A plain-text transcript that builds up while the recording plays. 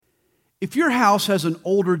If your house has an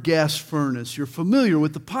older gas furnace, you're familiar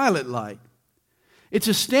with the pilot light. It's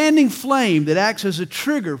a standing flame that acts as a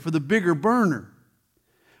trigger for the bigger burner.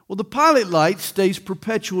 Well, the pilot light stays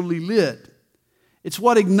perpetually lit. It's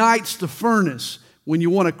what ignites the furnace when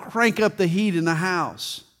you want to crank up the heat in the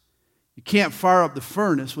house. You can't fire up the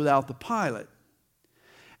furnace without the pilot.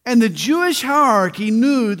 And the Jewish hierarchy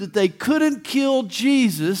knew that they couldn't kill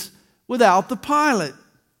Jesus without the pilot.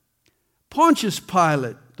 Pontius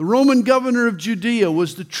Pilate, the Roman governor of Judea,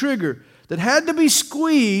 was the trigger that had to be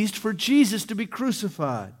squeezed for Jesus to be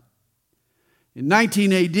crucified. In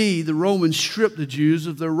 19 AD, the Romans stripped the Jews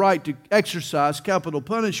of their right to exercise capital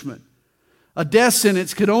punishment. A death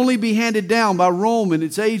sentence could only be handed down by Rome and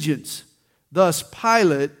its agents. Thus,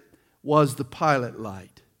 Pilate was the pilot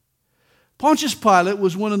light. Pontius Pilate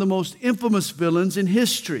was one of the most infamous villains in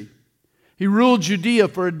history. He ruled Judea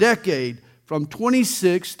for a decade, from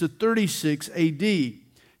 26 to 36 AD.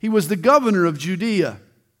 He was the governor of Judea.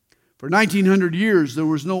 For 1900 years, there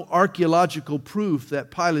was no archaeological proof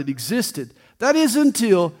that Pilate existed. That is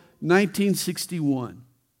until 1961.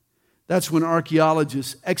 That's when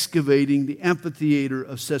archaeologists excavating the amphitheater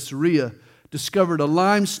of Caesarea discovered a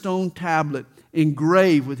limestone tablet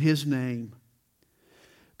engraved with his name.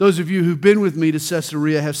 Those of you who've been with me to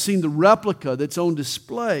Caesarea have seen the replica that's on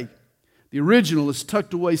display. The original is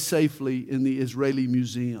tucked away safely in the Israeli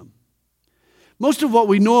Museum. Most of what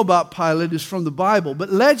we know about Pilate is from the Bible,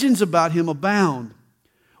 but legends about him abound.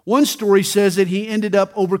 One story says that he ended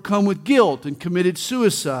up overcome with guilt and committed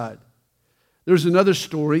suicide. There's another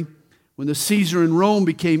story. When the Caesar in Rome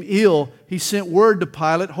became ill, he sent word to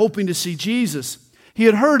Pilate hoping to see Jesus. He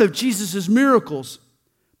had heard of Jesus' miracles.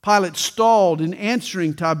 Pilate stalled in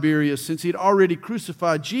answering Tiberius since he had already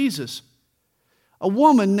crucified Jesus. A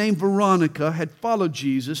woman named Veronica had followed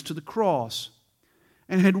Jesus to the cross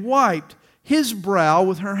and had wiped his brow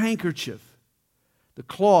with her handkerchief. The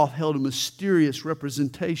cloth held a mysterious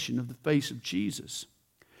representation of the face of Jesus.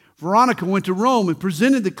 Veronica went to Rome and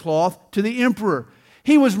presented the cloth to the emperor.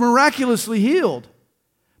 He was miraculously healed,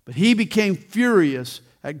 but he became furious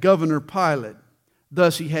at Governor Pilate.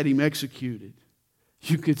 Thus, he had him executed.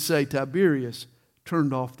 You could say Tiberius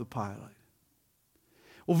turned off the pilot.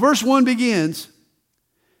 Well, verse 1 begins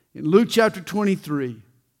in Luke chapter 23.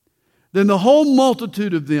 Then the whole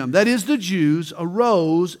multitude of them, that is the Jews,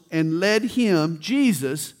 arose and led him,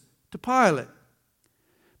 Jesus, to Pilate.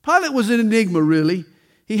 Pilate was an enigma, really.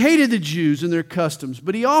 He hated the Jews and their customs,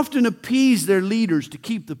 but he often appeased their leaders to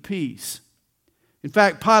keep the peace. In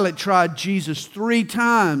fact, Pilate tried Jesus 3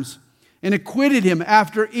 times and acquitted him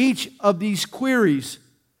after each of these queries.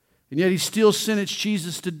 And yet he still sentenced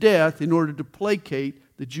Jesus to death in order to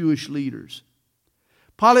placate the Jewish leaders.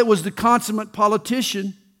 Pilate was the consummate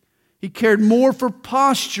politician. He cared more for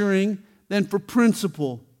posturing than for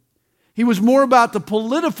principle. He was more about the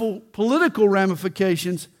political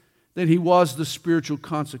ramifications than he was the spiritual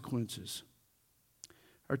consequences.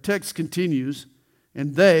 Our text continues,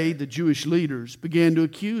 and they, the Jewish leaders, began to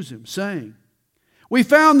accuse him, saying, "We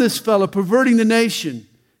found this fellow perverting the nation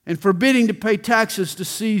and forbidding to pay taxes to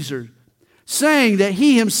Caesar, saying that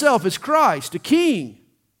he himself is Christ, a king."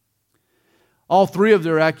 All 3 of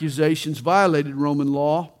their accusations violated Roman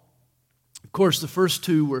law. Of course, the first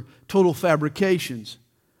 2 were total fabrications.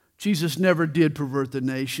 Jesus never did pervert the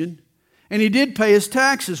nation. And he did pay his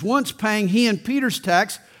taxes, once paying he and Peter's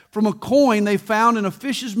tax from a coin they found in a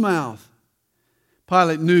fish's mouth.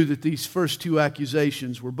 Pilate knew that these first 2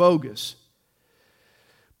 accusations were bogus.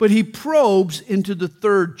 But he probes into the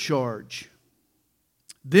 3rd charge.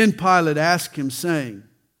 Then Pilate asked him, saying,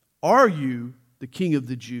 "Are you the king of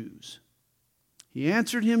the Jews?" He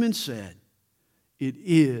answered him and said, "It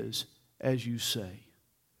is as you say."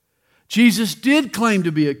 Jesus did claim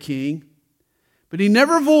to be a king, but he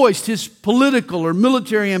never voiced his political or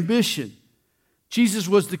military ambition. Jesus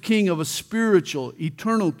was the king of a spiritual,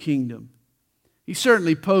 eternal kingdom. He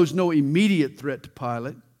certainly posed no immediate threat to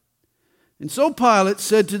Pilate. And so Pilate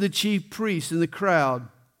said to the chief priests and the crowd,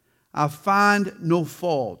 "I find no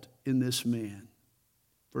fault in this man."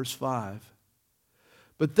 Verse 5.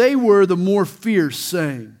 But they were the more fierce,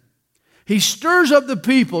 saying, "He stirs up the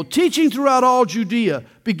people, teaching throughout all Judea,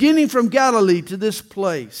 beginning from Galilee to this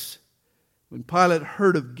place." When Pilate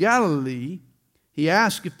heard of Galilee, he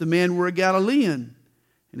asked if the man were a Galilean.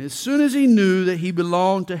 And as soon as he knew that he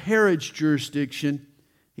belonged to Herod's jurisdiction,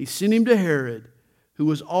 he sent him to Herod, who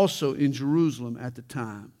was also in Jerusalem at the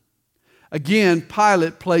time. Again,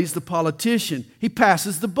 Pilate plays the politician. He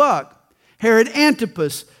passes the buck. Herod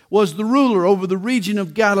Antipas was the ruler over the region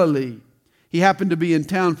of Galilee. He happened to be in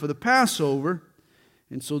town for the Passover,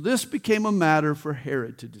 and so this became a matter for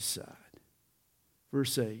Herod to decide.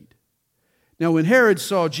 Verse 8. Now when Herod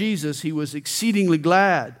saw Jesus, he was exceedingly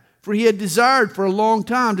glad, for he had desired for a long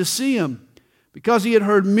time to see him, because he had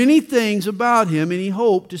heard many things about him, and he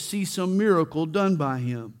hoped to see some miracle done by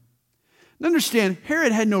him. And understand,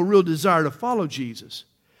 Herod had no real desire to follow Jesus.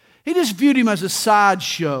 He just viewed him as a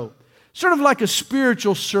sideshow, sort of like a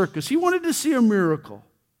spiritual circus. He wanted to see a miracle.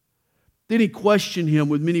 Then he questioned him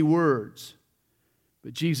with many words,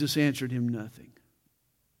 but Jesus answered him nothing.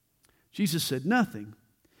 Jesus said nothing,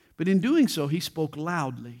 but in doing so, he spoke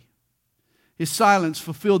loudly. His silence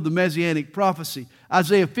fulfilled the messianic prophecy.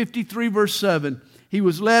 Isaiah 53 verse 7, he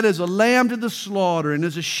was led as a lamb to the slaughter, and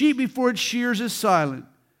as a sheep before its shears is silent,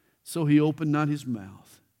 so he opened not his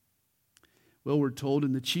mouth. Well, we're told,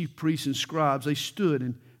 and the chief priests and scribes, they stood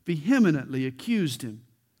and vehemently accused him.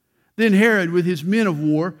 Then Herod, with his men of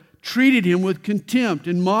war, treated him with contempt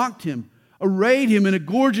and mocked him, arrayed him in a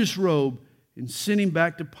gorgeous robe, and sent him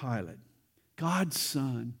back to Pilate. God's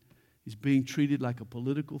Son is being treated like a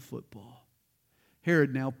political football.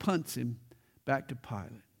 Herod now punts him back to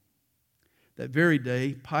Pilate. That very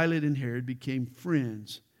day, Pilate and Herod became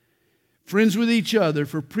friends with each other,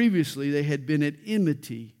 for previously they had been at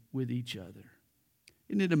enmity with each other.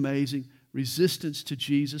 Isn't it amazing? Resistance to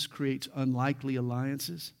Jesus creates unlikely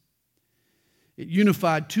alliances. It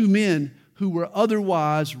unified two men who were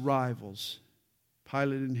otherwise rivals,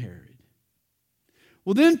 Pilate and Herod.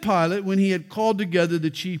 Well, then Pilate, when he had called together the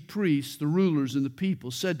chief priests, the rulers, and the people,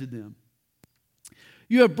 said to them,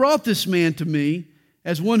 "You have brought this man to me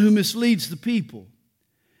as one who misleads the people.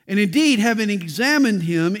 And indeed, having examined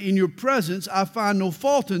him in your presence, I find no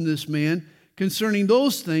fault in this man concerning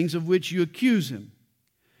those things of which you accuse him.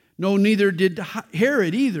 No, neither did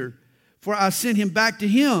Herod either, for I sent him back to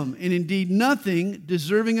him, and indeed nothing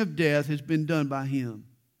deserving of death has been done by him.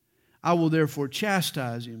 I will therefore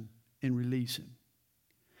chastise him and release him."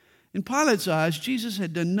 In Pilate's eyes, Jesus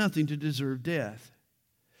had done nothing to deserve death.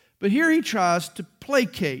 But here he tries to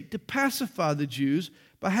placate, to pacify the Jews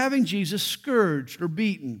by having Jesus scourged or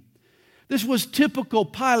beaten. This was typical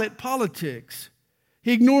Pilate politics.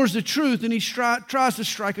 He ignores the truth and he tries to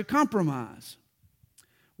strike a compromise.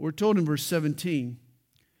 We're told in verse 17,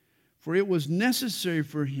 "For it was necessary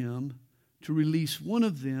for him to release one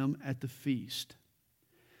of them at the feast."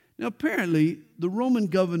 Now apparently, the Roman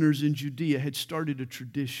governors in Judea had started a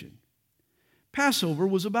tradition. Passover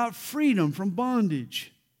was about freedom from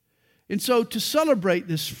bondage. And so to celebrate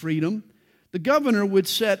this freedom, the governor would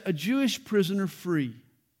set a Jewish prisoner free.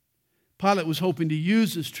 Pilate was hoping to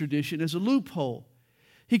use this tradition as a loophole.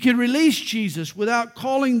 He could release Jesus without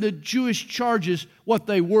calling the Jewish charges what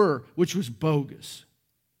they were, which was bogus.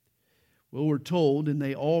 Well, we're told, and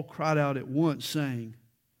they all cried out at once, saying,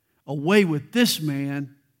 "Away with this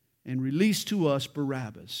man, and release to us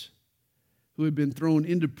Barabbas," who had been thrown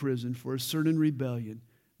into prison for a certain rebellion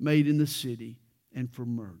made in the city and for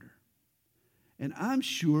murder. And I'm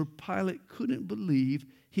sure Pilate couldn't believe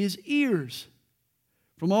his ears.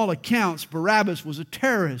 From all accounts, Barabbas was a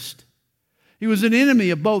terrorist. He was an enemy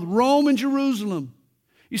of both Rome and Jerusalem.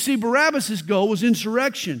 You see, Barabbas' goal was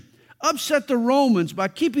insurrection. Upset the Romans by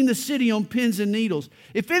keeping the city on pins and needles.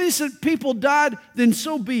 If innocent people died, then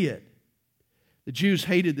so be it. The Jews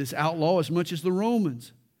hated this outlaw as much as the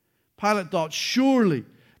Romans. Pilate thought, surely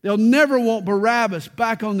they'll never want Barabbas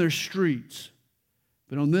back on their streets.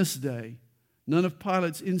 But on this day, none of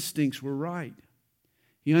Pilate's instincts were right.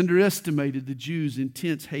 He underestimated the Jews'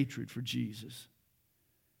 intense hatred for Jesus.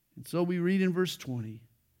 And so we read in verse 20,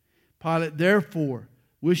 Pilate therefore,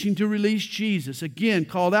 wishing to release Jesus, again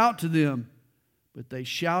called out to them, but they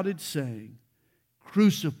shouted, saying,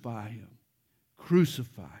 "Crucify him,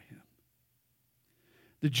 crucify him."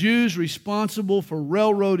 The Jews responsible for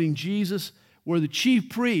railroading Jesus were the chief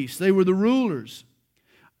priests. They were the rulers.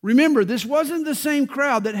 Remember, this wasn't the same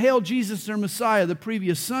crowd that hailed Jesus their Messiah the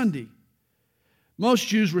previous Sunday. Most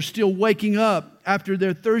Jews were still waking up after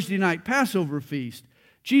their Thursday night Passover feast.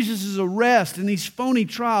 Jesus' arrest and these phony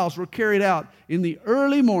trials were carried out in the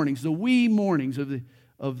early mornings, the wee mornings of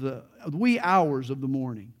the wee hours of the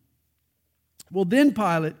morning. Well, then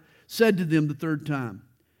Pilate said to them the third time,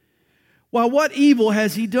 "Why, what evil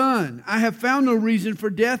has he done? I have found no reason for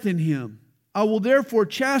death in him. I will therefore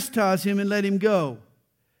chastise him and let him go."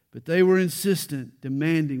 But they were insistent,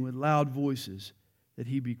 demanding with loud voices that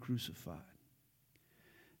he be crucified.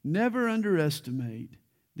 Never underestimate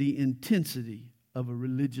the intensity of a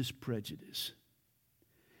religious prejudice.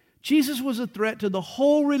 Jesus was a threat to the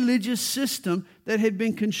whole religious system that had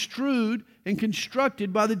been construed and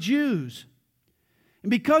constructed by the Jews. And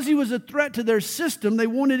because he was a threat to their system, they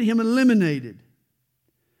wanted him eliminated.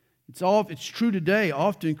 It's true today.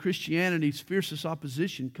 Often Christianity's fiercest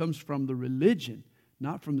opposition comes from the religion,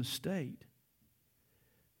 not from the state.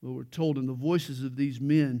 Well, we're told, and the voices of these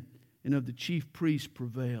men and of the chief priests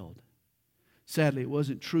prevailed. Sadly, it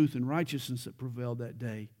wasn't truth and righteousness that prevailed that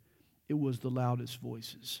day. It was the loudest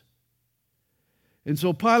voices. And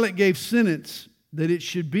so Pilate gave sentence that it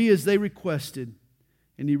should be as they requested,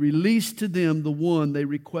 and he released to them the one they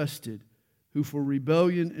requested, who for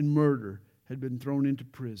rebellion and murder had been thrown into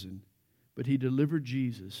prison, but he delivered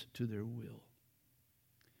Jesus to their will.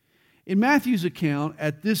 In Matthew's account,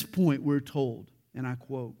 at this point we're told, and I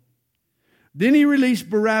quote, "Then he released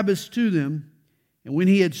Barabbas to them, and when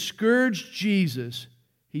he had scourged Jesus,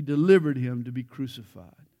 he delivered him to be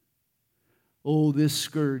crucified." Oh, this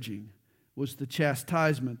scourging was the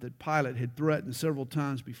chastisement that Pilate had threatened several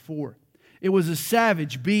times before. It was a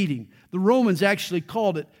savage beating. The Romans actually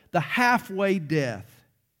called it the halfway death.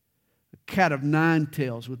 A cat of nine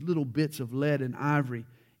tails with little bits of lead and ivory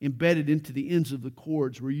embedded into the ends of the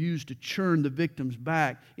cords were used to churn the victim's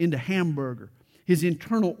back into hamburger. His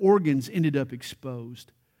internal organs ended up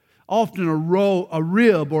exposed. Often a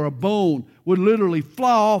rib or a bone would literally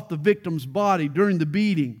fly off the victim's body during the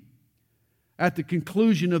beating. At the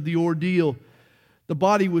conclusion of the ordeal, the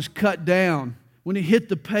body was cut down. When it hit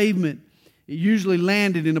the pavement, it usually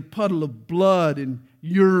landed in a puddle of blood and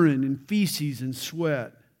urine and feces and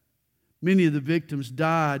sweat. Many of the victims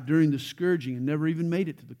died during the scourging and never even made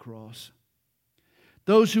it to the cross.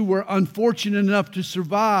 Those who were unfortunate enough to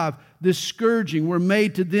survive this scourging were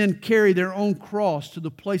made to then carry their own cross to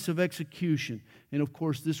the place of execution. And of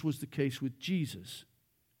course, this was the case with Jesus.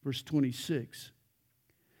 Verse 26.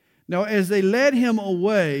 "Now as they led him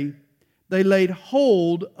away, they laid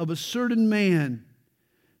hold of a certain man,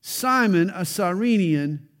 Simon, a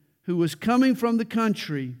Cyrenian, who was coming from the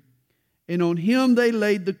country, and on him they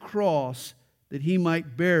laid the cross that he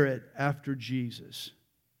might bear it after Jesus."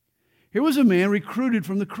 Here was a man recruited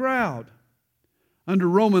from the crowd. Under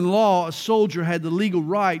Roman law, a soldier had the legal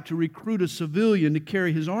right to recruit a civilian to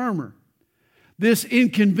carry his armor. This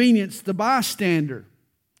inconvenienced the bystander.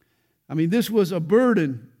 This was a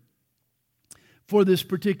burden for this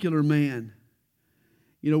particular man.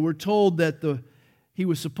 We're told that he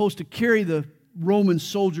was supposed to carry the Roman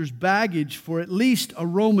soldier's baggage for at least a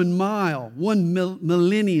Roman mile, 1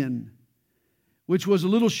 millennium, which was a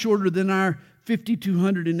little shorter than our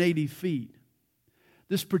 5,280 feet.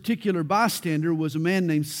 This particular bystander was a man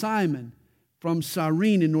named Simon from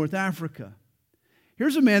Cyrene in North Africa.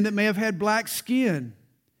 Here's a man that may have had black skin.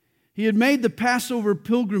 He had made the Passover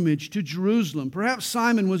pilgrimage to Jerusalem. Perhaps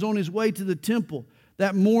Simon was on his way to the temple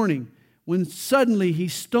that morning when suddenly he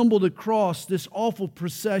stumbled across this awful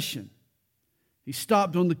procession. He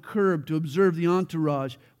stopped on the curb to observe the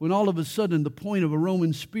entourage when all of a sudden the point of a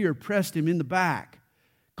Roman spear pressed him in the back,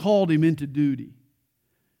 called him into duty.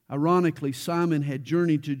 Ironically, Simon had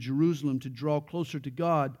journeyed to Jerusalem to draw closer to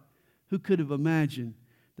God. Who could have imagined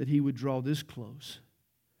that he would draw this close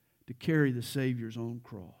to carry the Savior's own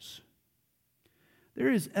cross?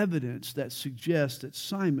 There is evidence that suggests that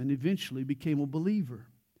Simon eventually became a believer,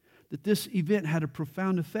 that this event had a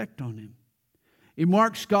profound effect on him. In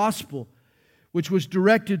Mark's gospel, which was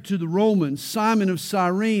directed to the Romans, Simon of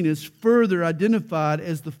Cyrene is further identified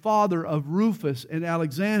as the father of Rufus and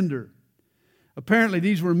Alexander. Apparently,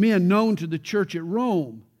 these were men known to the church at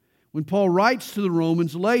Rome. When Paul writes to the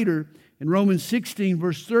Romans later, in Romans 16,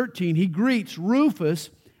 verse 13, he greets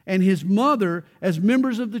Rufus and his mother as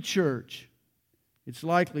members of the church. It's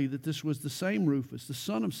likely that this was the same Rufus, the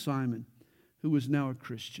son of Simon, who was now a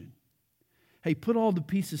Christian. Hey, put all the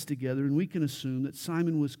pieces together and we can assume that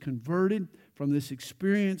Simon was converted from this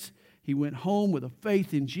experience. He went home with a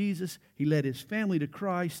faith in Jesus. He led his family to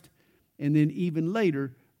Christ and then even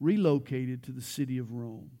later relocated to the city of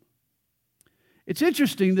Rome. It's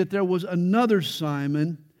interesting that there was another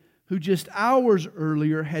Simon who just hours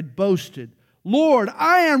earlier had boasted, "Lord,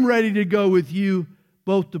 I am ready to go with you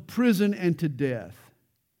both to prison and to death."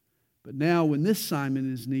 But now when this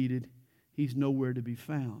Simon is needed, he's nowhere to be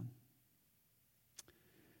found.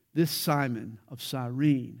 This Simon of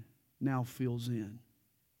Cyrene now fills in.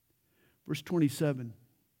 Verse 27,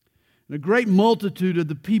 "And a great multitude of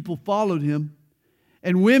the people followed him,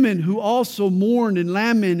 and women who also mourned and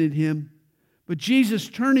lamented him. But Jesus,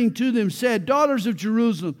 turning to them, said, 'Daughters of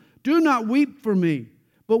Jerusalem, do not weep for me,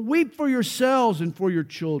 but weep for yourselves and for your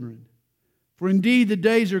children. For indeed the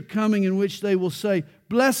days are coming in which they will say,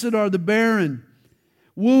 Blessed are the barren,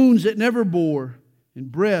 wounds that never bore,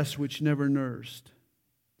 and breasts which never nursed.'"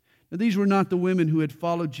 Now, these were not the women who had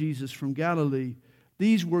followed Jesus from Galilee.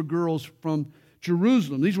 These were girls from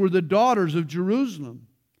Jerusalem. These were the daughters of Jerusalem.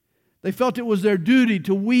 They felt it was their duty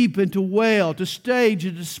to weep and to wail, to stage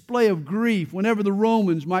a display of grief whenever the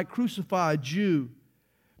Romans might crucify a Jew.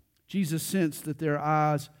 Jesus sensed that their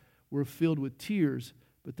eyes were filled with tears,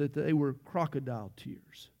 but that they were crocodile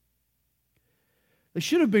tears. They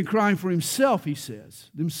should have been crying for himself, he says,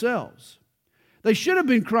 themselves. They should have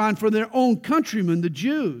been crying for their own countrymen, the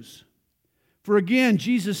Jews. For again,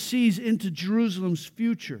 Jesus sees into Jerusalem's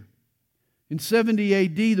future. In 70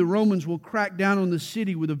 A.D., the Romans will crack down on the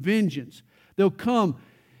city with a vengeance. They'll come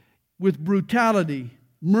with brutality,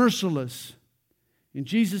 merciless. And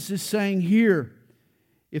Jesus is saying here,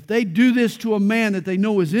 if they do this to a man that they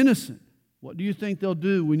know is innocent, what do you think they'll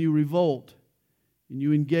do when you revolt and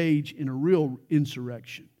you engage in a real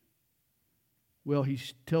insurrection? Well, he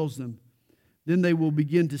tells them, then they will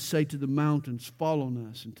begin to say to the mountains, fall on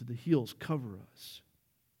us, and to the hills, cover us.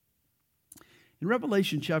 In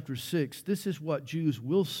Revelation chapter 6, this is what Jews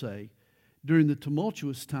will say during the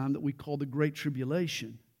tumultuous time that we call the Great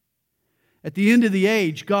Tribulation. At the end of the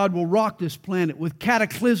age, God will rock this planet with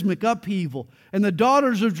cataclysmic upheaval, and the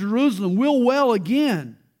daughters of Jerusalem will wail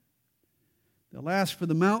again. They'll ask for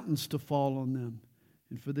the mountains to fall on them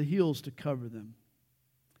and for the hills to cover them.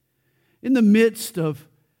 In the midst of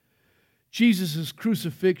Jesus'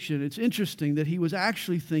 crucifixion, it's interesting that he was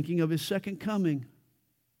actually thinking of his second coming.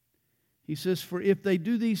 He says, for if they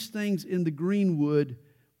do these things in the green wood,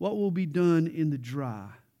 what will be done in the dry?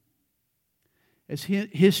 As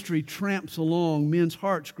history tramps along, men's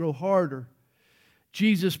hearts grow harder.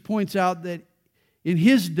 Jesus points out that in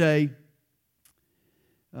his day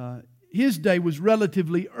was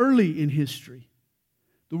relatively early in history.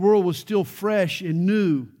 The world was still fresh and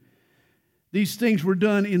new. These things were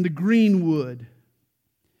done in the green wood.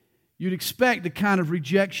 You'd expect the kind of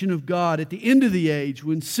rejection of God at the end of the age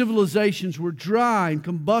when civilizations were dry and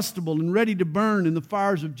combustible and ready to burn in the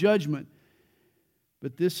fires of judgment.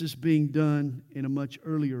 But this is being done in a much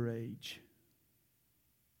earlier age.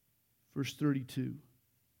 Verse 32.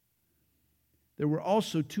 There were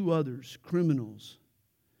also two others, criminals,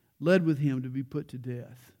 led with him to be put to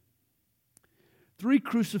death. 3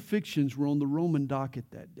 crucifixions were on the Roman docket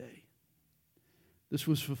that day. This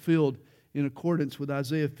was fulfilled in accordance with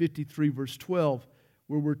Isaiah 53, verse 12,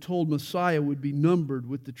 where we're told Messiah would be numbered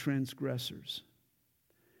with the transgressors.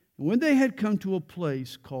 And when they had come to a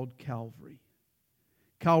place called Calvary,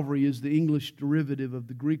 Calvary is the English derivative of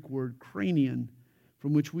the Greek word cranion,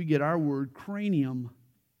 from which we get our word cranium.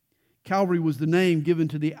 Calvary was the name given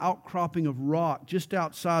to the outcropping of rock just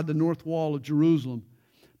outside the north wall of Jerusalem.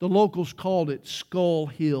 The locals called it Skull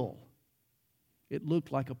Hill. It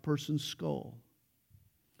looked like a person's skull.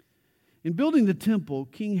 In building the temple,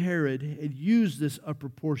 King Herod had used this upper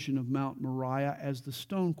portion of Mount Moriah as the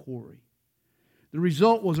stone quarry. The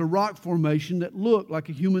result was a rock formation that looked like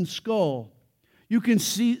a human skull. You can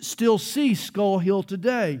still see Skull Hill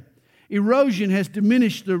today. Erosion has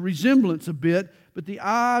diminished the resemblance a bit, but the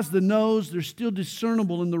eyes, the nose, they're still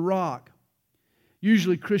discernible in the rock.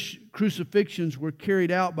 Usually crucifixions were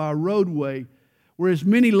carried out by a roadway where as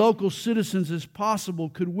many local citizens as possible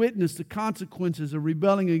could witness the consequences of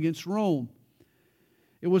rebelling against Rome.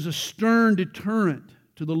 It was a stern deterrent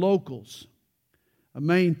to the locals. A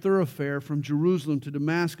main thoroughfare from Jerusalem to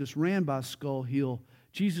Damascus ran by Skull Hill.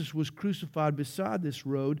 Jesus was crucified beside this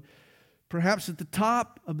road, perhaps at the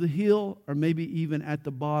top of the hill or maybe even at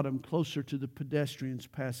the bottom, closer to the pedestrians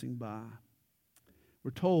passing by.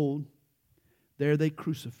 We're told there they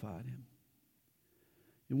crucified him.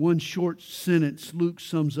 In one short sentence, Luke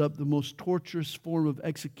sums up the most torturous form of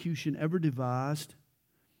execution ever devised.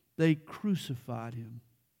 They crucified him.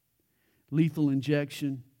 Lethal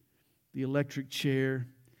injection, the electric chair,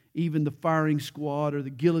 even the firing squad or the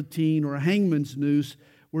guillotine or a hangman's noose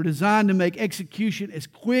were designed to make execution as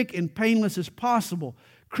quick and painless as possible.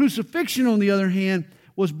 Crucifixion, on the other hand,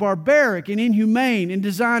 was barbaric and inhumane and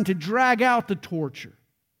designed to drag out the torture.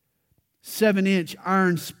 7-inch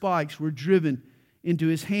iron spikes were driven into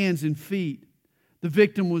his hands and feet. The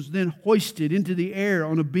victim was then hoisted into the air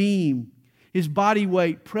on a beam, his body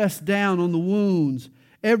weight pressed down on the wounds.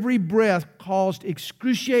 Every breath caused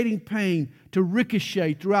excruciating pain to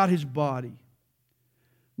ricochet throughout his body.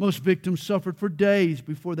 Most victims suffered for days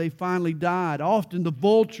before they finally died. Often the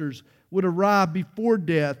vultures would arrive before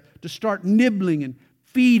death to start nibbling and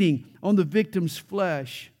feeding on the victim's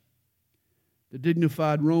flesh. The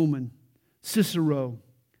dignified Roman Cicero,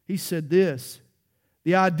 he said this: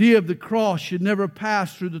 the idea of the cross should never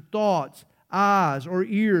pass through the thoughts, eyes, or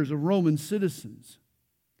ears of Roman citizens.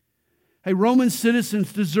 Hey, Roman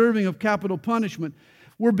citizens deserving of capital punishment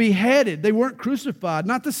were beheaded. They weren't crucified,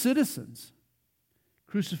 not the citizens.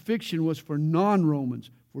 Crucifixion was for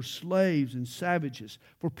non-Romans, for slaves and savages,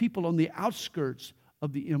 for people on the outskirts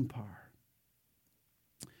of the empire.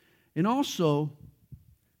 And also,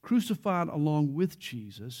 crucified along with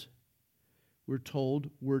Jesus we're told,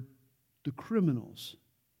 were the criminals,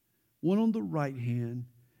 one on the right hand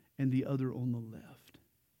and the other on the left.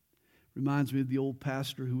 Reminds me of the old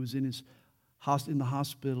pastor who was in the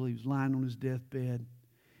hospital. He was lying on his deathbed.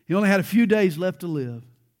 He only had a few days left to live.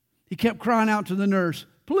 He kept crying out to the nurse,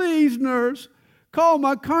 "Please, nurse, call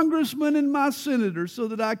my congressman and my senator so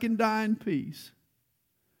that I can die in peace."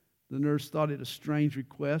 The nurse thought it a strange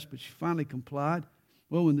request, but she finally complied.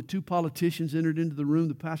 Well, when the two politicians entered into the room,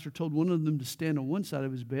 the pastor told one of them to stand on one side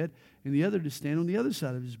of his bed and the other to stand on the other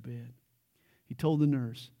side of his bed. He told the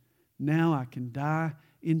nurse, "Now I can die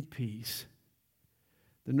in peace."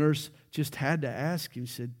 The nurse just had to ask him,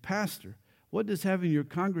 said, "Pastor, what does having your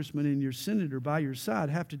congressman and your senator by your side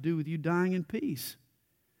have to do with you dying in peace?"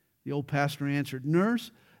 The old pastor answered,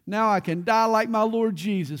 "Nurse, now I can die like my Lord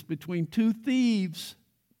Jesus between two thieves."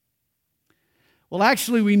 Well,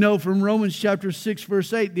 actually, we know from Romans chapter 6,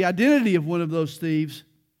 verse 8, the identity of one of those thieves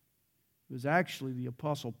was actually the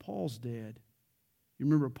Apostle Paul's dad. You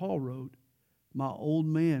remember Paul wrote, "My old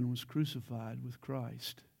man was crucified with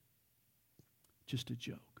Christ." Just a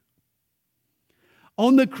joke.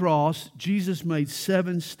 On the cross, Jesus made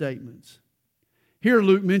 7 statements. Here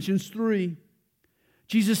Luke mentions 3.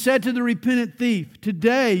 Jesus said to the repentant thief,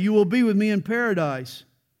 "Today you will be with me in paradise."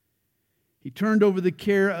 He turned over the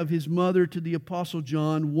care of his mother to the Apostle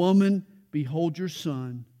John. "Woman, behold your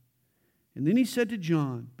son." And then he said to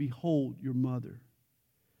John, "Behold your mother."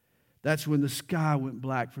 That's when the sky went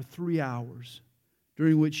black for 3 hours,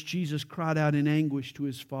 during which Jesus cried out in anguish to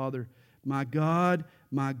his Father, my God,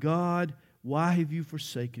 why have you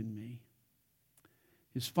forsaken me?"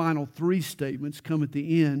 His final 3 statements come at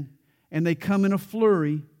the end, and they come in a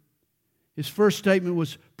flurry. His first statement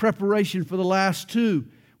was preparation for the last 2.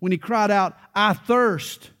 When he cried out, "I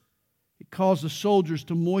thirst," it caused the soldiers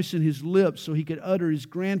to moisten his lips so he could utter his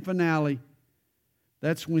grand finale.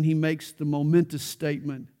 That's when he makes the momentous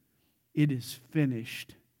statement, "It is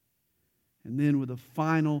finished." And then with a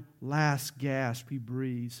final last gasp, he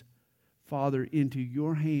breathes, "Father, into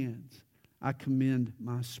your hands I commend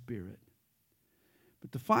my spirit."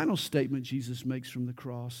 But the final statement Jesus makes from the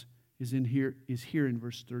cross is here in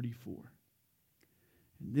verse 34.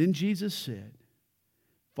 And then Jesus said,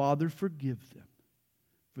 "Father, forgive them,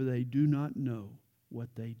 for they do not know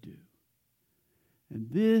what they do." And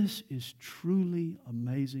this is truly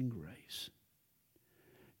amazing grace.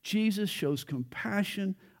 Jesus shows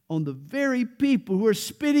compassion on the very people who are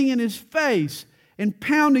spitting in his face and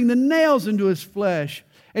pounding the nails into his flesh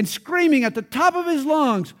and screaming at the top of his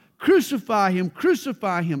lungs, "Crucify him,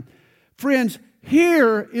 crucify him." Friends,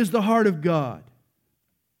 here is the heart of God.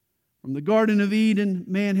 From the Garden of Eden,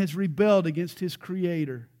 man has rebelled against his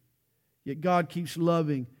Creator. Yet God keeps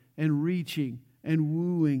loving and reaching and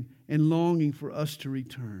wooing and longing for us to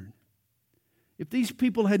return. If these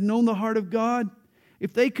people had known the heart of God,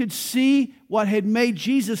 if they could see what had made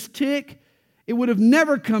Jesus tick, it would have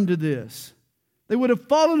never come to this. They would have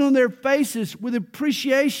fallen on their faces with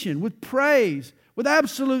appreciation, with praise, with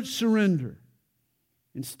absolute surrender.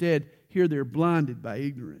 Instead, here they're blinded by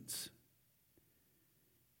ignorance.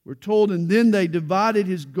 We're told, and then they divided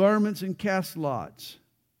his garments and cast lots.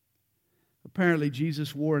 Apparently,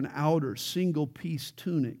 Jesus wore an outer, single-piece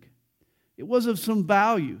tunic. It was of some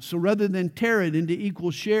value, so rather than tear it into equal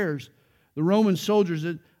shares, the Roman soldiers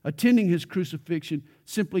attending his crucifixion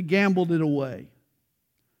simply gambled it away.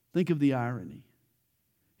 Think of the irony.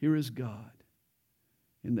 Here is God,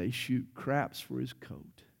 and they shoot craps for his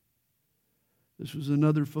coat. This was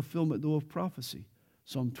another fulfillment, though, of prophecy.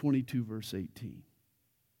 Psalm 22, verse 18.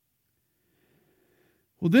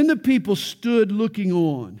 Well, then the people stood looking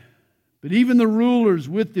on, but even the rulers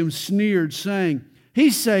with them sneered, saying,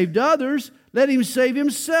 "He saved others, let him save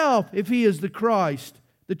himself, if he is the Christ,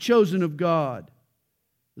 the chosen of God."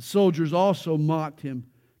 The soldiers also mocked him,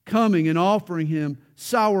 coming and offering him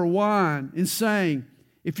sour wine, and saying,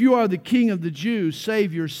 "If you are the King of the Jews,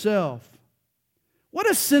 save yourself." What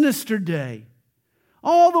a sinister day.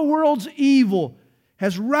 All the world's evil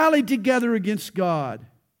has rallied together against God.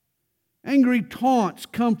 Angry taunts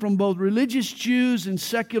come from both religious Jews and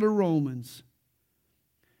secular Romans.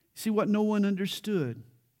 See, what no one understood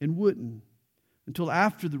and wouldn't until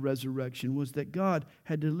after the resurrection was that God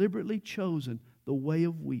had deliberately chosen the way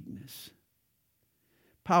of weakness.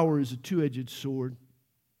 Power is a two-edged sword.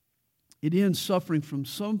 It ends suffering from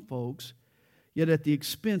some folks, yet at the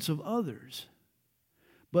expense of others.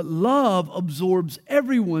 But love absorbs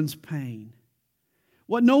everyone's pain.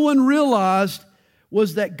 What no one realized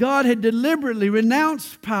was that God had deliberately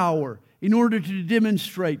renounced power in order to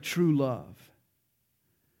demonstrate true love.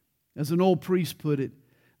 As an old priest put it,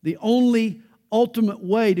 the only ultimate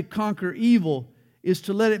way to conquer evil is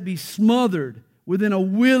to let it be smothered within a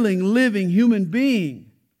willing, living human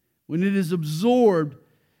being. When it is absorbed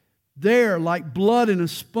there like blood in a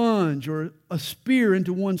sponge or a spear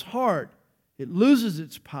into one's heart, it loses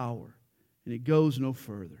its power and it goes no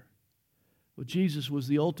further. Well, Jesus was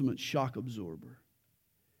the ultimate shock absorber.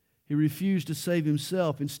 He refused to save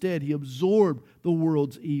himself. Instead, he absorbed the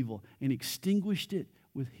world's evil and extinguished it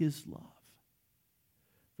with his love.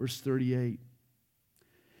 Verse 38.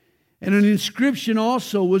 And an inscription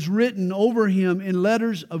also was written over him in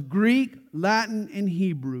letters of Greek, Latin, and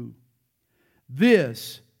Hebrew.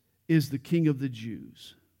 This is the King of the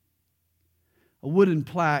Jews. A wooden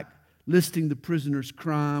plaque listing the prisoner's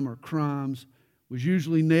crime or crimes was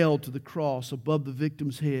usually nailed to the cross above the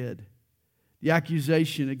victim's head. The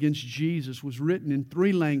accusation against Jesus was written in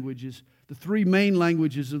 3 languages, the 3 main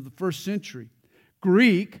languages of the first century.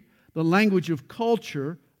 Greek, the language of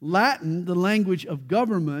culture; Latin, the language of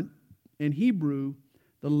government; and Hebrew,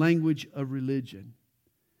 the language of religion.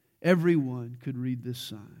 Everyone could read this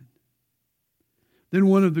sign. Then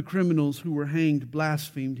one of the criminals who were hanged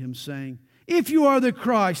blasphemed him, saying, "If you are the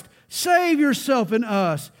Christ, save yourself and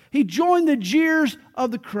us." He joined the jeers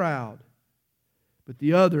of the crowd. But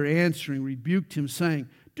the other, answering, rebuked him, saying,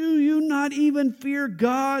 "Do you not even fear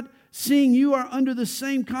God, seeing you are under the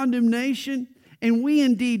same condemnation? And we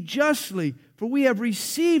indeed justly, for we have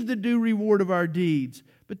received the due reward of our deeds.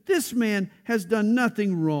 But this man has done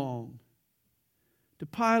nothing wrong." To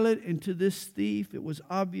Pilate and to this thief, it was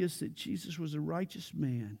obvious that Jesus was a righteous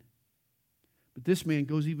man. But this man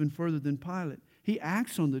goes even further than Pilate. He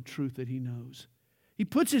acts on the truth that he knows. He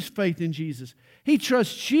puts his faith in Jesus. He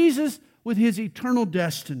trusts Jesus with his eternal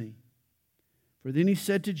destiny. For then he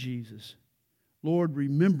said to Jesus, "Lord,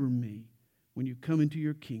 remember me when you come into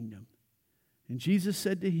your kingdom." And Jesus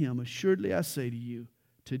said to him, "Assuredly I say to you,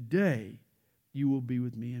 today you will be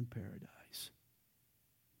with me in paradise."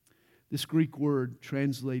 This Greek word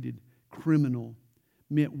translated criminal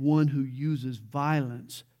meant one who uses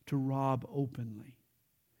violence to rob openly.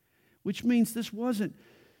 Which means this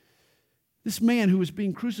man who was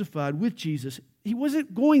being crucified with Jesus, he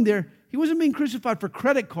wasn't going there, he wasn't being crucified for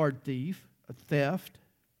credit card theft.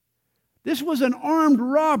 This was an armed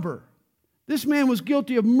robber. This man was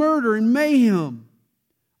guilty of murder and mayhem.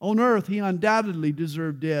 On earth, he undoubtedly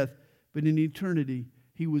deserved death, but in eternity,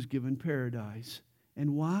 he was given paradise.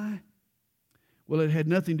 And why? Well, it had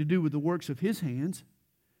nothing to do with the works of his hands.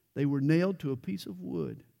 They were nailed to a piece of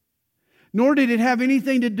wood. Nor did it have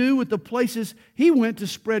anything to do with the places he went to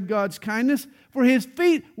spread God's kindness, for his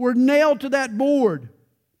feet were nailed to that board.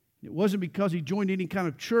 It wasn't because he joined any kind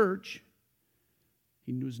of church.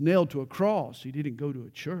 He was nailed to a cross. He didn't go to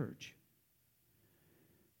a church.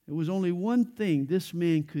 There was only one thing this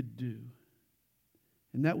man could do,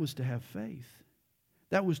 and that was to have faith.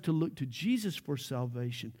 That was to look to Jesus for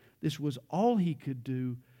salvation. This was all he could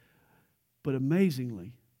do, but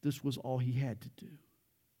amazingly, this was all he had to do.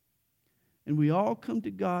 And we all come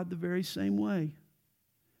to God the very same way,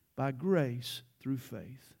 by grace through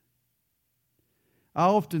faith. I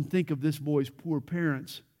often think of this boy's poor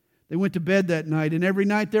parents. They went to bed that night and every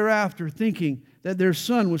night thereafter thinking that their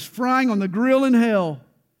son was frying on the grill in hell.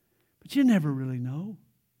 But you never really know.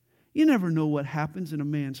 You never know what happens in a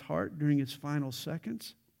man's heart during his final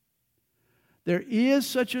seconds. There is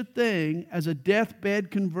such a thing as a deathbed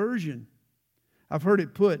conversion. I've heard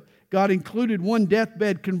it put, God included one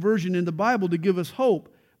deathbed conversion in the Bible to give us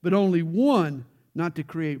hope, but only one not to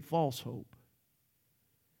create false hope.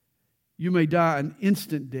 You may die an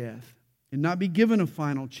instant death and not be given a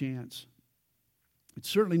final chance. It's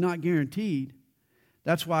certainly not guaranteed.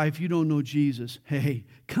 That's why if you don't know Jesus, hey,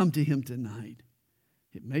 come to Him tonight.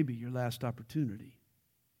 It may be your last opportunity.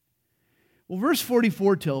 Well, verse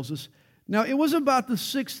 44 tells us, "Now it was about the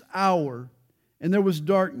 6th hour, and there was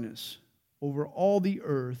darkness over all the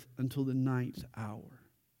earth until the 9th hour."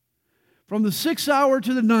 From the 6th hour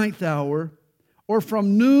to the 9th hour, or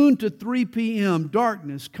from noon to 3 p.m.,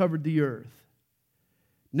 darkness covered the earth.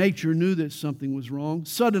 Nature knew that something was wrong.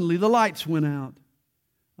 Suddenly, the lights went out.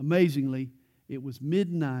 Amazingly, it was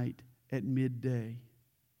midnight at midday.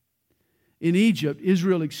 In Egypt,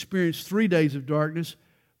 Israel experienced 3 days of darkness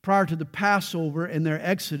prior to the Passover and their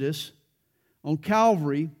exodus. On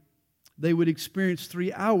Calvary, they would experience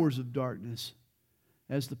 3 hours of darkness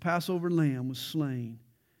as the Passover lamb was slain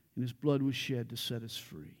and His blood was shed to set us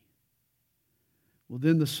free. Well,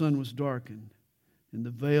 then the sun was darkened and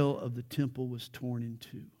the veil of the temple was torn in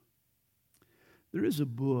two. There is a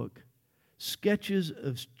book, Sketches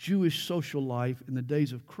of Jewish Social Life in the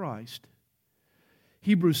Days of Christ.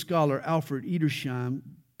 Hebrew scholar Alfred Edersheim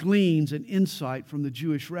gleans an insight from the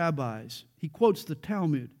Jewish rabbis. He quotes the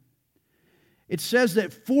Talmud. it says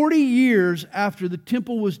that 40 years after the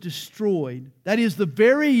temple was destroyed, that is the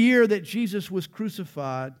very year that Jesus was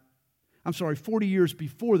crucified, 40 years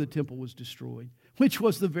before the temple was destroyed, which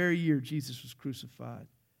was the very year Jesus was crucified,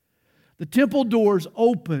 the temple doors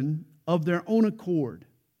opened of their own accord.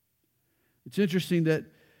 It's interesting that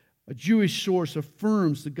a Jewish source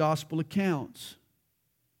affirms the gospel accounts.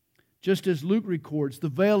 Just as Luke records, the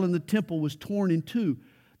veil in the temple was torn in two.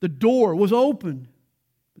 The door was opened.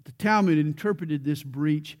 But the Talmud interpreted this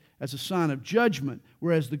breach as a sign of judgment,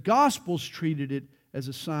 whereas the Gospels treated it as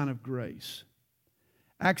a sign of grace.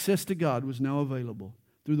 Access to God was now available.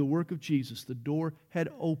 Through the work of Jesus, the door had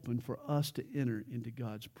opened for us to enter into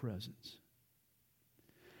God's presence.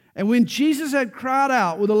 And when Jesus had cried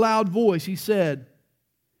out with a loud voice, He said,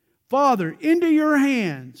 "Father, into your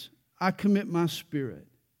hands I commit my spirit."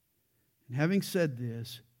 And having said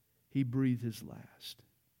this, He breathed His last.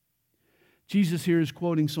 Jesus here is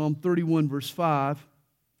quoting Psalm 31, verse 5.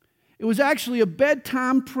 It was actually a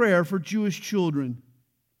bedtime prayer for Jewish children.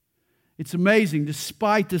 It's amazing,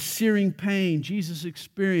 despite the searing pain Jesus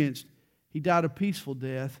experienced, He died a peaceful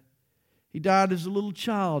death. He died as a little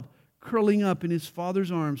child, curling up in His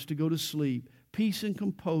Father's arms to go to sleep. Peace and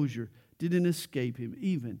composure didn't escape Him,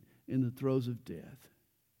 even in the throes of death.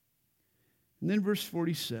 And then verse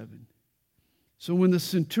 47. So when the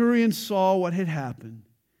centurion saw what had happened,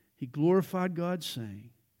 he glorified God,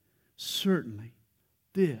 saying, "Certainly,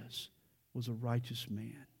 this was a righteous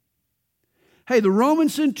man." Hey, the Roman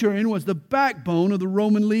centurion was the backbone of the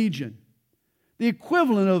Roman legion, the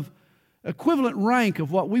equivalent rank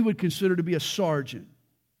of what we would consider to be a sergeant.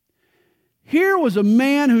 Here was a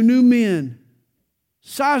man who knew men.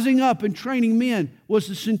 Sizing up and training men was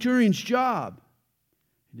the centurion's job.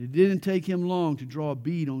 And it didn't take him long to draw a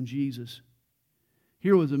bead on Jesus.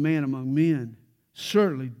 Here was a man among men.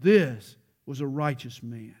 Certainly this was a righteous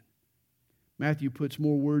man. Matthew puts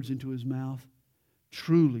more words into his mouth.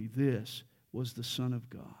 Truly this was the Son of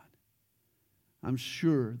God. I'm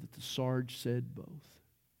sure that the Sarge said both.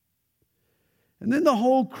 And then the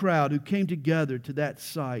whole crowd who came together to that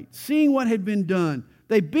sight, seeing what had been done,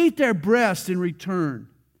 they beat their breasts in return.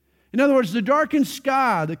 In other words, the darkened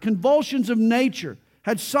sky, the convulsions of nature,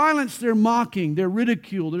 had silenced their mocking, their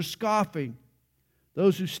ridicule, their scoffing.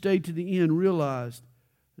 Those who stayed to the end realized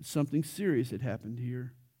that something serious had happened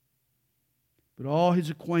here. But all His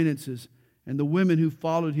acquaintances and the women who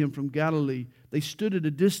followed Him from Galilee, they stood at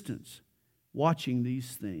a distance, watching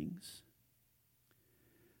these things.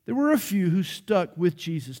 There were a few who stuck with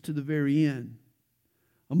Jesus to the very end.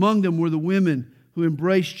 Among them were the women who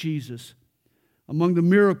embraced Jesus among the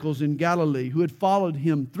miracles in Galilee, who had followed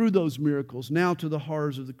Him through those miracles, now to the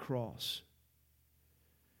horrors of the cross.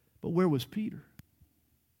 But where was Peter?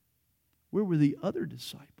 Where were the other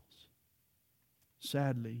disciples?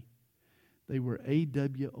 Sadly, they were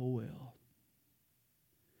AWOL.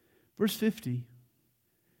 Verse 50,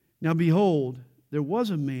 now behold, there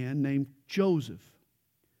was a man named Joseph,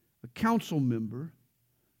 a council member,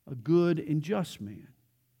 a good and just man.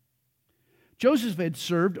 Joseph had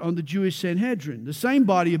served on the Jewish Sanhedrin, the same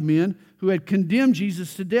body of men who had condemned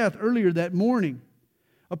Jesus to death earlier that morning.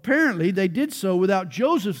 Apparently, they did so without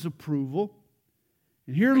Joseph's approval.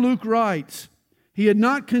 And here Luke writes, he had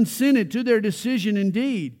not consented to their decision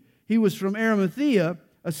indeed. He was from Arimathea,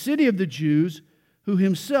 a city of the Jews, who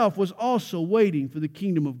himself was also waiting for the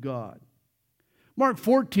kingdom of God. Mark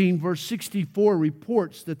 14, verse 64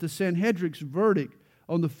 reports that the Sanhedrin's verdict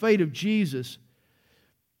on the fate of Jesus,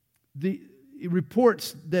 it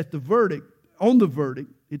reports that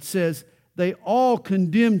it says, they all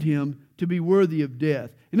condemned Him to be worthy of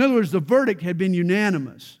death. In other words, the verdict had been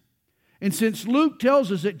unanimous. And since Luke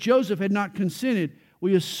tells us that Joseph had not consented,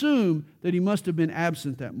 we assume that he must have been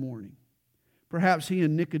absent that morning. Perhaps he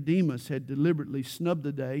and Nicodemus had deliberately snubbed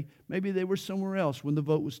the day. Maybe they were somewhere else when the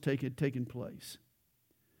vote was taken place.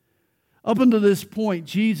 Up until this point,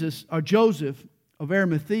 Joseph of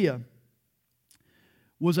Arimathea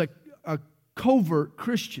was a covert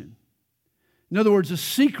Christian. In other words, a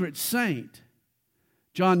secret saint.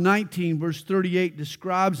 John 19, verse 38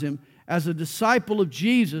 describes him as a disciple of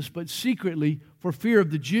Jesus, but secretly for fear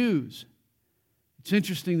of the Jews. It's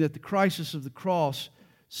interesting that the crisis of the cross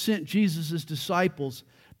sent Jesus' disciples,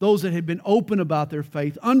 those that had been open about their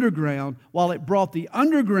faith, underground, while it brought the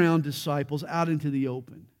underground disciples out into the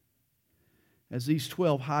open. As these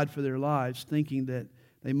 12 hide for their lives, thinking that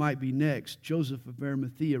they might be next, Joseph of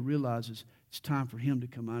Arimathea realizes it's time for him to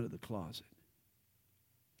come out of the closet.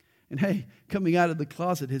 And hey, coming out of the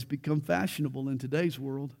closet has become fashionable in today's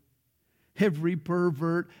world. Every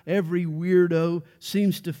pervert, every weirdo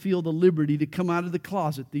seems to feel the liberty to come out of the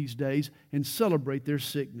closet these days and celebrate their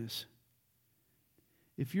sickness.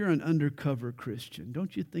 if you're an undercover Christian,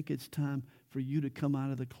 don't you think it's time for you to come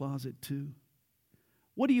out of the closet too?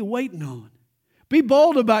 What are you waiting on? Be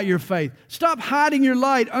bold about your faith. Stop hiding your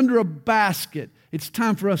light under a basket. It's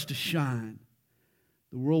time for us to shine.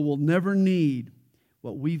 The world will never need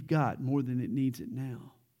what we've got more than it needs it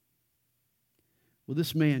now. Well,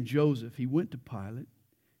 this man, Joseph, he went to Pilate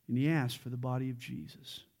and he asked for the body of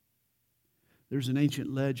Jesus. There's an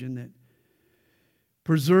ancient legend that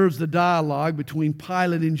preserves the dialogue between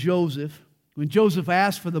Pilate and Joseph. When Joseph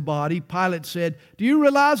asked for the body, Pilate said, "Do you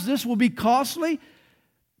realize this will be costly?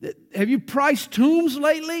 Have you priced tombs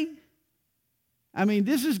lately? I mean,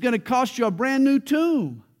 this is going to cost you a brand new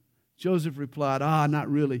tomb." Joseph replied, "Not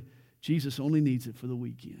really. Jesus only needs it for the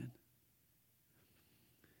weekend."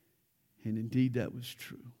 And indeed, that was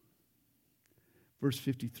true. Verse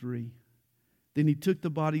 53, then he took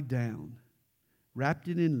the body down, wrapped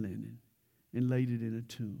it in linen, and laid it in a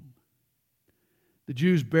tomb. The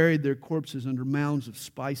Jews buried their corpses under mounds of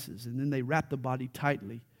spices, and then they wrapped the body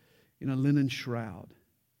tightly in a linen shroud.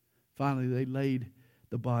 Finally, they laid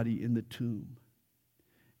the body in the tomb.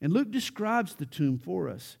 And Luke describes the tomb for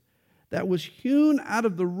us. That was hewn out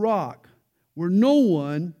of the rock where no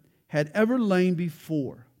one had ever lain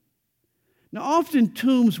before. Now, often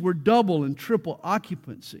tombs were double and triple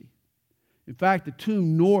occupancy. In fact, the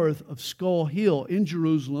tomb north of Skull Hill in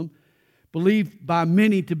Jerusalem, believed by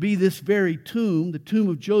many to be this very tomb, the tomb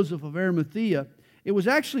of Joseph of Arimathea, it was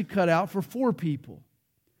actually cut out for 4 people.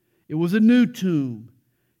 It was a new tomb.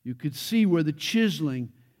 You could see where the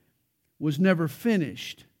chiseling was never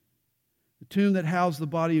finished. The tomb that housed the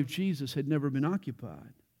body of Jesus had never been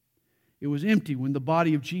occupied. It was empty when the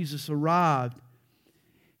body of Jesus arrived,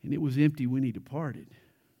 and it was empty when he departed.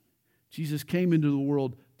 Jesus came into the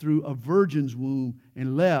world through a virgin's womb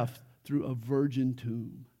and left through a virgin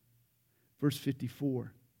tomb. Verse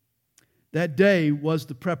 54. That day was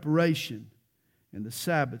the preparation, and the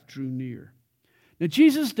Sabbath drew near. Now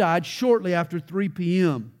Jesus died shortly after 3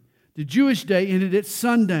 p.m. The Jewish day ended at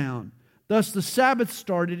sundown. Thus the Sabbath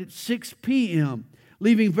started at 6 p.m.,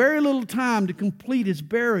 leaving very little time to complete his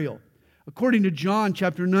burial. According to John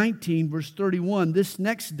chapter 19, verse 31, this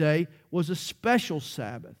next day was a special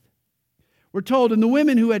Sabbath. We're told, and the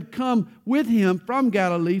women who had come with him from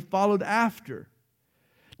Galilee followed after.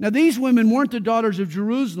 Now these women weren't the daughters of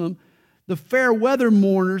Jerusalem, the fair weather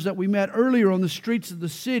mourners that we met earlier on the streets of the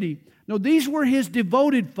city. No, these were his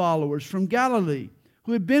devoted followers from Galilee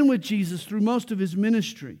who had been with Jesus through most of his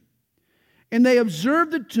ministry. And they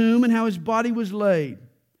observed the tomb and how his body was laid.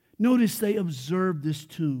 Notice they observed this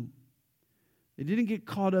tomb. They didn't get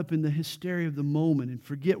caught up in the hysteria of the moment and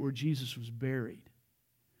forget where Jesus was buried.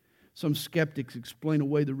 Some skeptics explain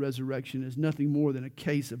away the resurrection as nothing more than a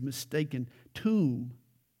case of mistaken tomb.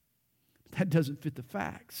 That doesn't fit the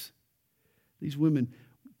facts. These women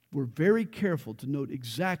were very careful to note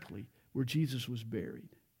exactly where Jesus was buried.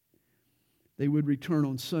 They would return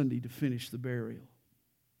on Sunday to finish the burial.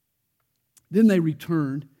 Then they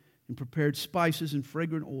returned and prepared spices and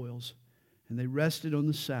fragrant oils, and they rested on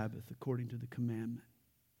the Sabbath according to the commandment.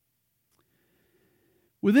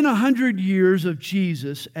 Within 100 years of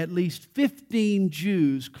Jesus, at least 15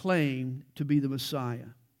 Jews claimed to be the Messiah.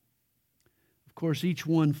 Of course, each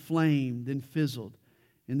one flamed, then fizzled,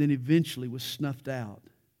 and then eventually was snuffed out.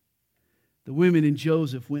 The women and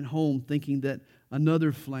Joseph went home thinking that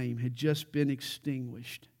another flame had just been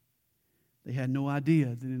extinguished. They had no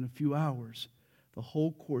idea that in a few hours, the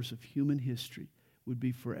whole course of human history would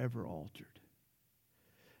be forever altered.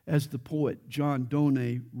 As the poet John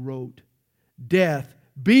Donne wrote, "Death,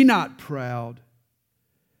 be not proud.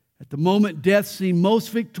 At the moment death seemed most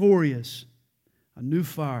victorious, a new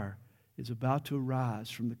fire is about to arise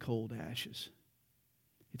from the cold ashes."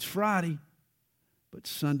 It's Friday, but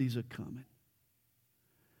Sundays are coming.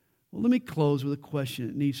 Well, let me close with a question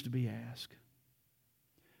that needs to be asked.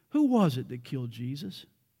 Who was it that killed Jesus?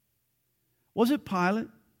 Was it Pilate?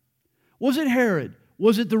 Was it Herod?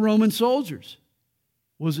 Was it the Roman soldiers?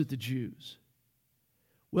 Was it the Jews?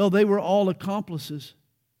 Well, they were all accomplices.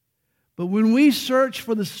 But when we search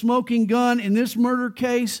for the smoking gun in this murder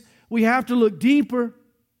case, we have to look deeper.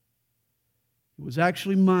 It was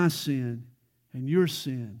actually my sin and your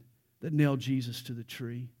sin that nailed Jesus to the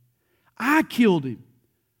tree. I killed him.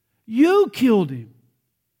 You killed him.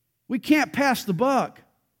 We can't pass the buck.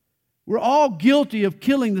 We're all guilty of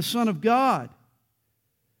killing the Son of God.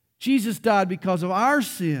 Jesus died because of our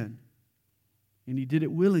sin, and he did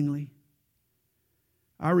it willingly.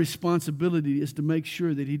 Our responsibility is to make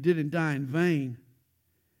sure that he didn't die in vain.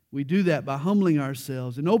 We do that by humbling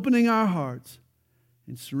ourselves and opening our hearts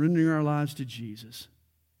and surrendering our lives to Jesus.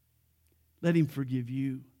 Let him forgive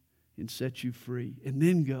you and set you free. And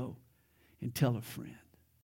then go and tell a friend.